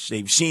device.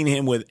 They've seen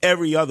him with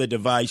every other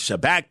device, a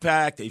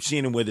backpack. They've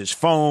seen him with his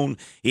phone.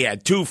 He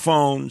had 2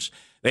 phones.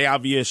 They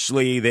have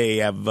retrieved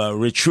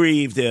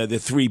the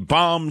 3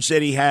 bombs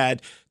that he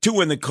had,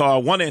 2 in the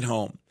car, 1 at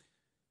home.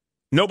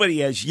 Nobody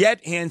has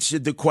yet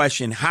answered the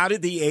question, how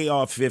did the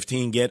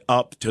AR-15 get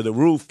up to the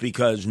roof?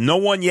 Because no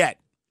one yet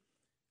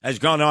has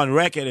gone on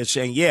record as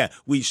saying, yeah,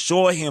 we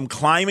saw him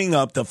climbing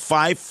up the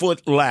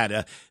 5-foot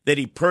ladder that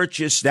he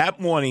purchased that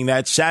morning,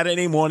 that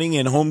Saturday morning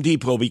in Home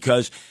Depot,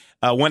 because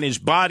when his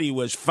body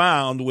was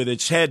found with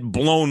its head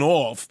blown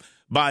off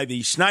by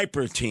the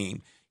sniper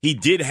team, he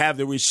did have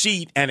the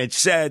receipt, and it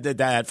said that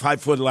that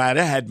 5-foot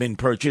ladder had been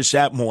purchased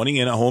that morning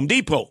in a Home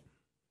Depot.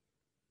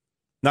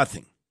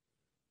 Nothing.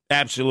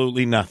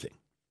 Absolutely nothing.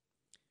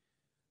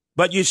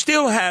 But you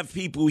still have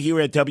people here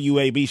at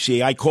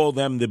WABC, I call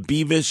them the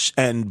Beavis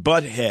and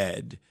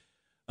Butthead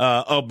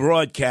of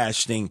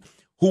broadcasting,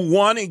 who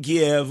want to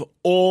give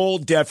all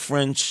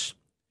deference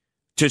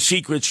to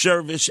Secret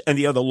Service and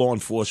the other law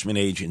enforcement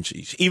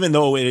agencies, even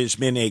though it has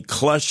been a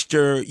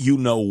cluster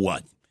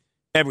you-know-what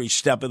every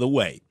step of the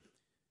way.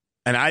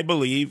 And I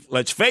believe,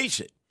 let's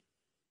face it,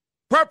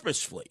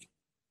 purposefully.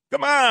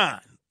 Come on.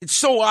 It's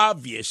so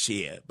obvious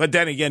here. But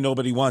then again,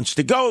 nobody wants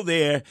to go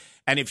there.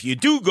 And if you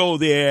do go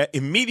there,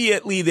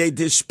 immediately they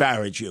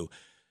disparage you.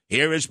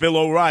 Here is Bill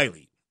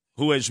O'Reilly,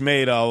 who has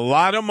made a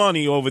lot of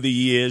money over the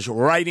years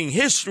writing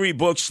history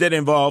books that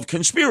involve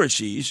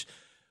conspiracies,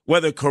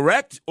 whether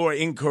correct or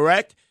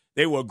incorrect.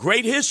 They were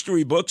great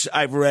history books.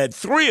 I've read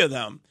 3 of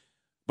them.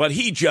 But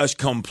he just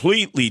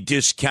completely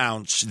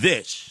discounts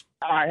this.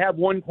 I have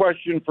one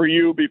question for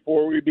you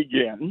before we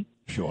begin.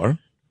 Sure.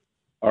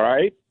 All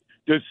right.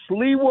 Does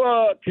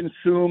Sliwa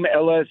consume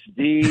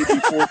LSD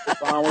before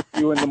it's on with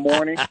you in the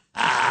morning?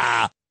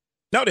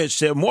 Notice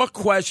there are more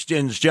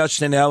questions,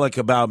 Justin Ellick,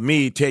 about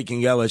me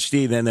taking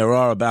LSD than there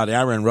are about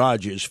Aaron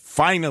Rodgers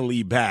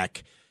finally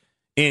back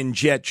in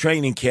Jet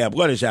training camp.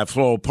 What is that,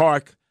 Floral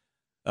Park?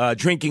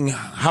 Drinking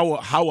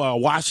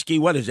ayahuasca?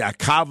 What is that,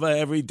 kava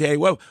every day?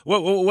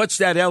 What's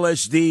that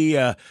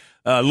LSD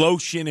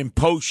lotion and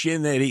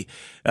potion that he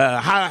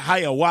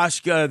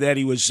ayahuasca that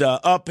he was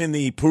up in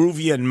the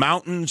Peruvian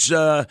mountains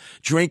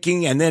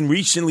drinking, and then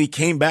recently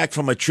came back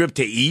from a trip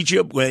to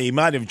Egypt where he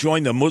might have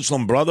joined the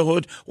Muslim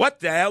Brotherhood? What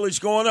the hell is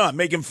going on?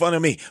 Making fun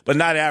of me, but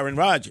not Aaron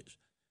Rodgers.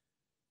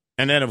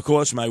 And then, of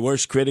course, my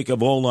worst critic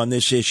of all on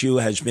this issue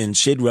has been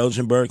Sid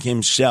Rosenberg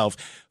himself,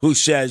 who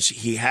says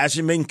he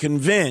hasn't been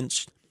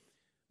convinced,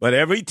 but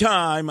every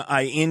time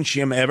I inch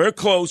him ever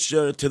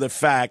closer to the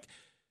fact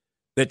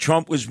that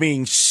Trump was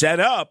being set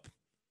up,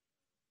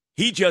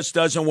 he just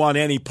doesn't want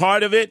any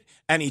part of it,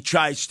 and he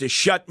tries to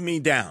shut me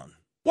down.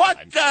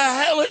 What the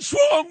hell is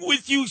wrong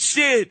with you,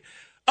 Sid?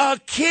 A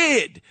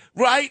kid,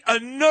 right? A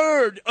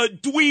nerd, a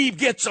dweeb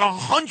gets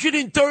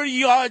 130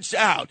 yards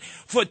out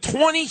for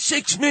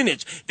 26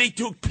 minutes. They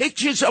took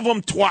pictures of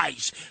him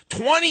twice.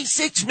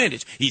 26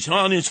 minutes. He's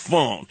on his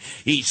phone.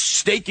 He's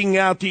staking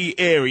out the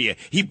area.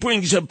 He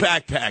brings a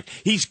backpack.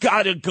 He's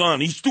got a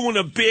gun. He's doing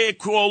a bear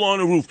crawl on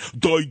the roof.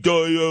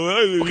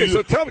 Okay,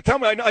 so tell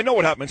me, I know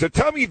what happened. So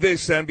tell me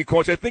this then,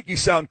 because I think you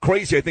sound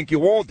crazy. I think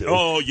you all do.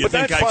 Oh, you but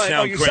think I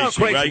sound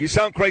crazy, right? You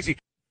sound crazy.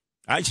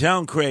 I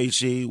sound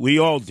crazy. We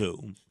all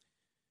do.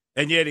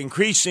 And yet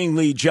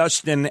increasingly,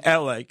 Justin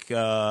Ellick,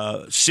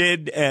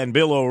 Sid and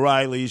Bill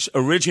O'Reilly's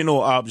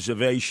original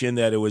observation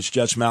that it was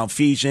just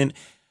malfeasance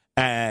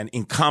and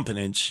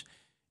incompetence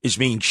is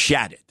being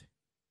shattered.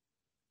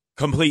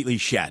 Completely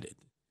shattered.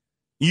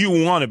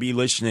 You want to be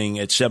listening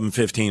at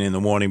 7:15 in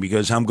the morning,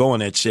 because I'm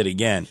going at Sid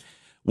again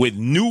with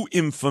new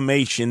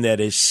information that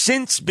has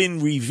since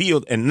been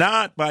revealed, and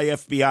not by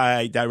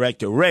FBI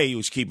Director Wray,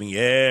 who's keeping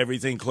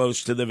everything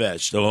close to the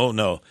vest. Oh,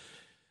 no.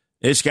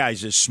 This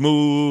guy's a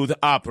smooth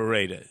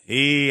operator.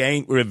 He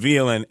ain't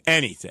revealing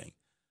anything.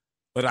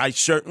 But I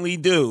certainly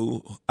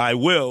do. I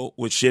will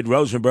with Sid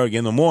Rosenberg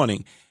in the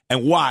morning,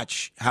 and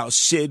watch how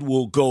Sid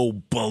will go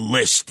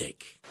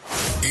ballistic.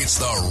 It's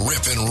the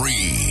Rip and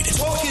Read.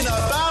 Talking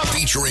about.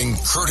 Featuring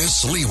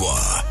Curtis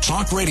Sliwa.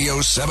 Talk Radio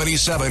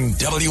 77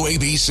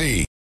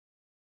 WABC.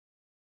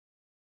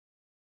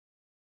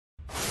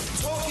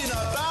 Talking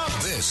about.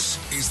 This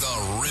is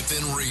the Rip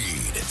and Read.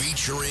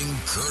 Featuring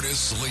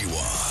Curtis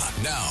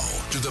Sliwa. Now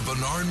to the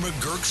Bernard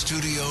McGurk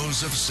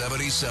studios of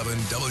 77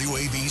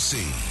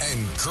 WABC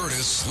and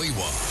Curtis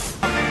Sliwa.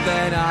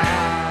 Then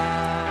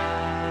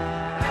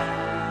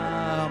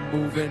I'm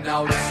moving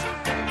out.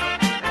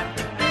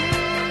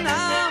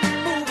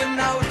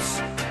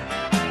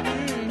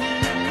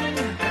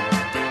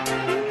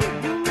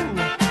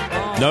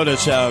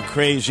 Notice how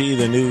crazy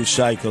the news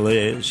cycle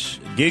is.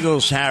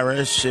 Giggles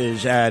Harris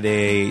is at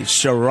a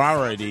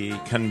sorority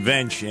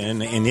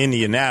convention in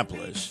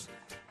Indianapolis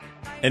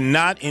and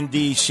not in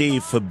D.C.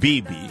 for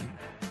BB.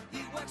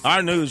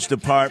 Our news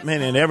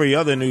department and every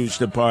other news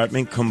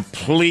department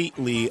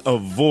completely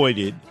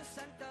avoided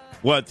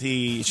what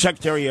the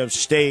Secretary of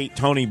State,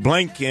 Tony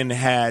Blinken,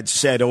 had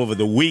said over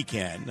the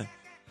weekend,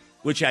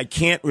 which I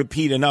can't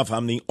repeat enough.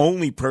 I'm the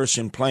only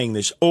person playing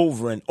this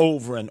over and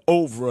over and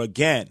over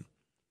again.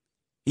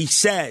 He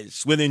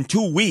says within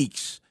 2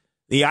 weeks,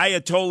 the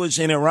Ayatollahs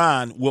in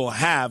Iran will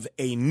have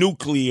a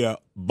nuclear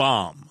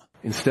bomb.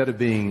 Instead of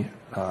being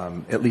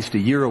at least a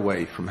year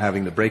away from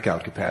having the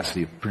breakout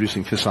capacity of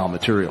producing fissile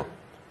material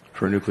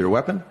for a nuclear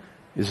weapon,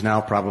 is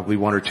now probably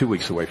 1 or 2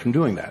 weeks away from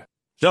doing that.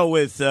 So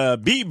with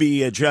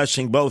Bibi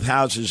addressing both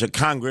houses of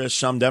Congress,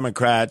 some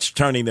Democrats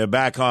turning their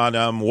back on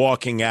him,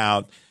 walking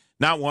out,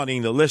 not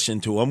wanting to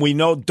listen to him, we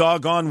know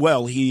doggone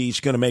well he's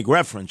going to make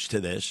reference to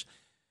this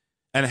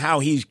and how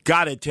he's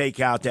got to take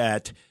out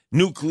that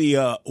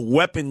nuclear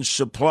weapons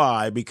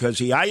supply because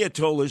the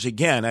Ayatollahs,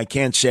 again, I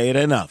can't say it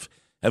enough,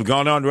 have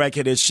gone on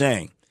record as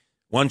saying,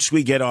 once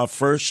we get our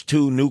first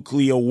 2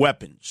 nuclear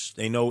weapons,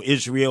 they know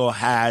Israel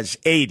has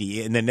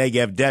 80 in the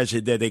Negev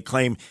desert that they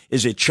claim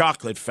is a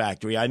chocolate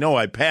factory. I know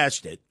I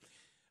passed it.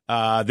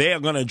 They are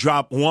going to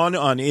drop 1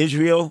 on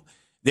Israel.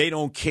 They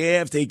don't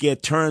care if they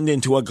get turned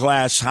into a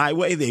glass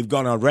highway. They've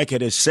gone on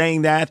record as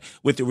saying that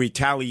with the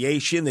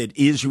retaliation that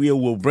Israel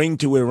will bring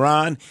to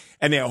Iran.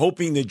 And they're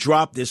hoping to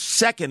drop the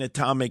second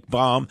atomic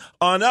bomb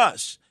on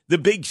us, the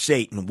big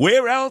Satan.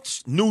 Where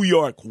else? New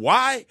York.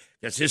 Why?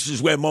 Because this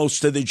is where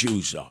most of the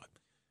Jews are.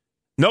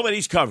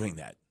 Nobody's covering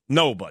that.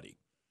 Nobody.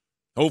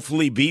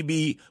 Hopefully,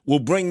 Bibi will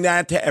bring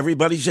that to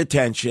everybody's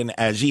attention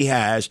as he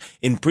has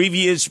in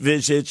previous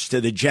visits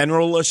to the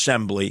General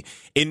Assembly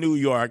in New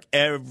York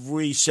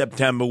every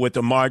September with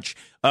the march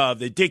of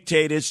the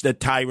dictators, the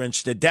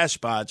tyrants, the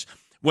despots,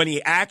 when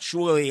he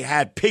actually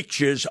had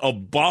pictures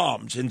of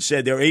bombs and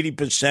said they're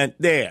 80%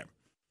 there.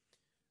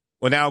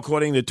 Well, now,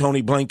 according to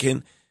Tony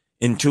Blinken,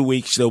 in 2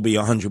 weeks they'll be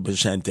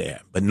 100%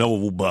 there. But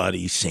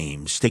nobody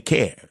seems to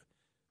care.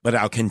 But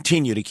I'll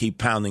continue to keep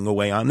pounding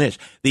away on this.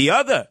 The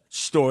other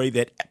story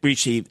that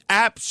received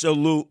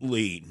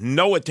absolutely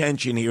no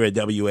attention here at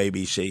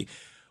WABC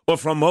or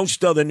from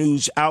most other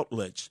news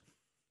outlets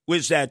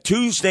was that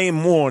Tuesday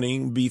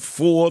morning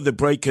before the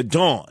break of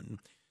dawn,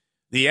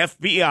 the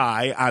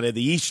FBI out of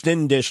the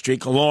Eastern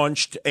District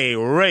launched a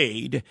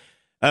raid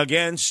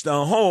against a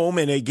home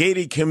in a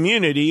gated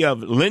community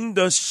of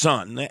Linda's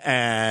son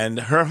and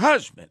her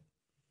husband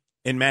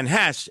in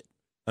Manhasset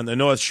on the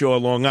North Shore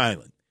of Long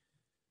Island.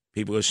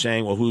 People are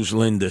saying, well, who's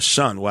Linda's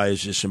son? Why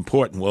is this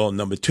important? Well,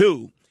 number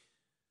 2,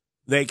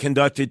 they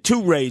conducted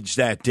 2 raids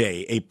that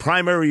day, a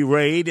primary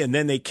raid, and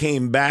then they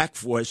came back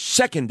for a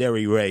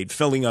secondary raid,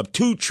 filling up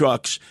 2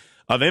 trucks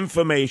of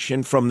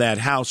information from that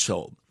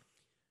household.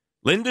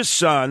 Linda's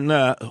son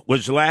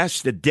was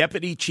last the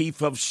deputy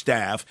chief of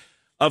staff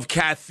of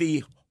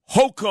Kathy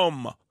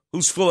Hochul,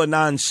 who's full of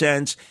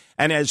nonsense,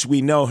 and as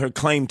we know, her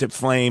claim to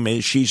fame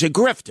is she's a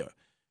grifter.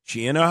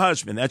 She and her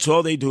husband, that's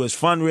all they do is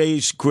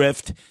fundraise,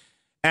 grift.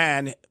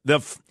 And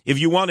if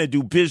you want to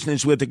do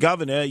business with the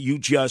governor, you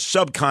just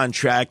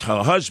subcontract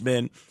her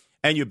husband,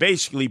 and you're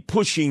basically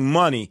pushing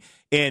money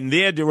in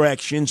their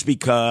directions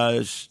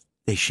because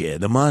they share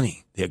the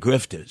money. They're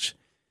grifters.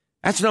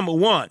 That's number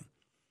 1.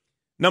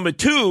 Number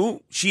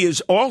 2, she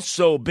has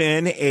also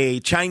been a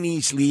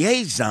Chinese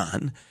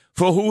liaison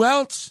for who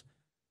else?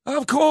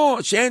 Of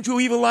course, Andrew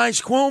Evil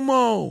Eyes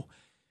Cuomo.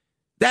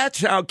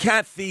 That's how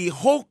Kathy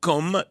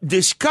Hochul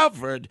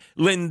discovered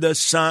Linda's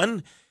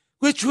son,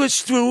 which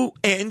was through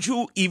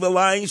Andrew Evil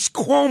Eyes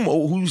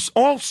Cuomo, who's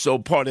also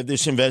part of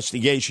this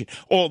investigation,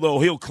 although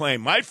he'll claim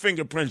my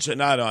fingerprints are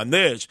not on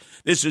this.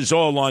 This is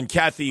all on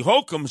Kathy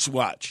Hochul's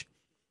watch.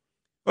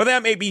 Well,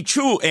 that may be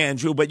true,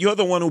 Andrew, but you're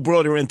the one who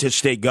brought her into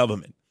state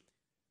government.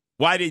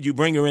 Why did you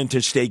bring her into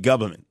state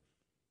government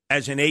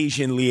as an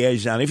Asian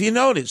liaison? If you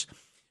notice,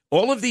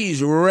 all of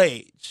these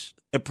raids,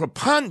 a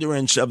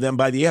preponderance of them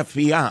by the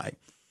FBI,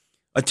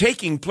 are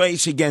taking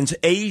place against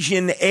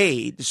Asian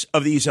aides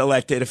of these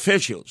elected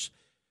officials.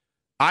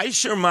 I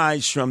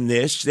surmise from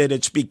this that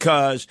it's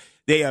because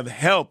they have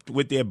helped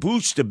with their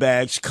booster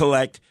bags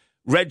collect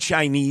Red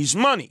Chinese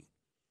money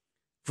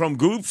from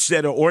groups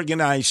that are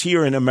organized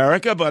here in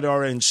America but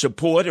are in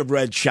support of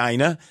Red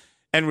China,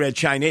 and Red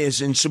China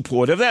is in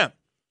support of them.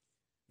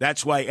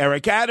 That's why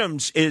Eric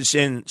Adams is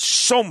in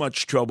so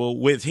much trouble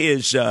with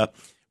his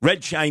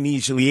Red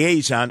Chinese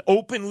liaison,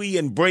 openly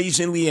and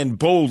brazenly and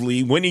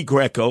boldly, Winnie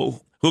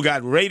Greco, who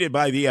got raided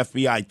by the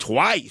FBI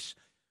twice,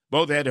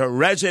 both at her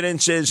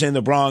residences in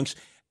the Bronx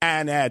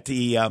and at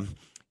the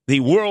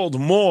World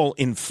Mall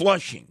in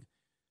Flushing.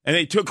 And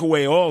they took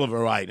away all of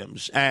her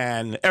items.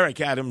 And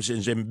Eric Adams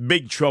is in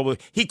big trouble.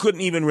 He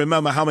couldn't even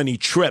remember how many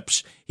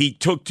trips he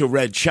took to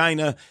Red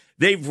China.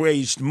 They've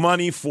raised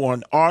money for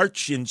an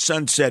arch in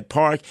Sunset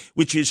Park,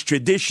 which is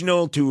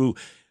traditional to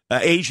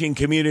Asian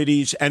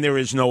communities, and there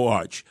is no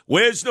arch.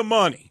 Where's the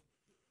money?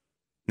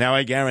 Now,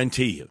 I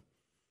guarantee you,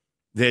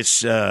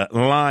 this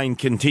line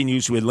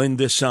continues with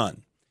Linda's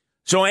son.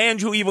 So,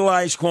 Andrew Evil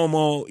Eyes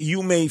Cuomo,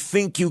 you may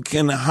think you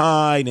can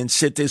hide and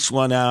sit this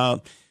one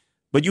out,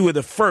 but you were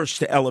the first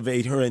to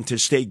elevate her into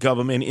state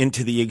government,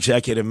 into the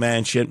executive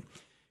mansion,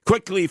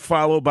 quickly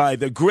followed by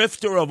the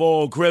grifter of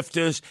all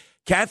grifters,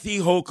 Kathy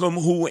Holcomb,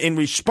 who in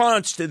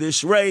response to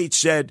this raid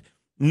said,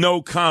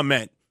 no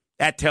comment.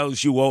 That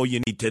tells you all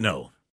you need to know.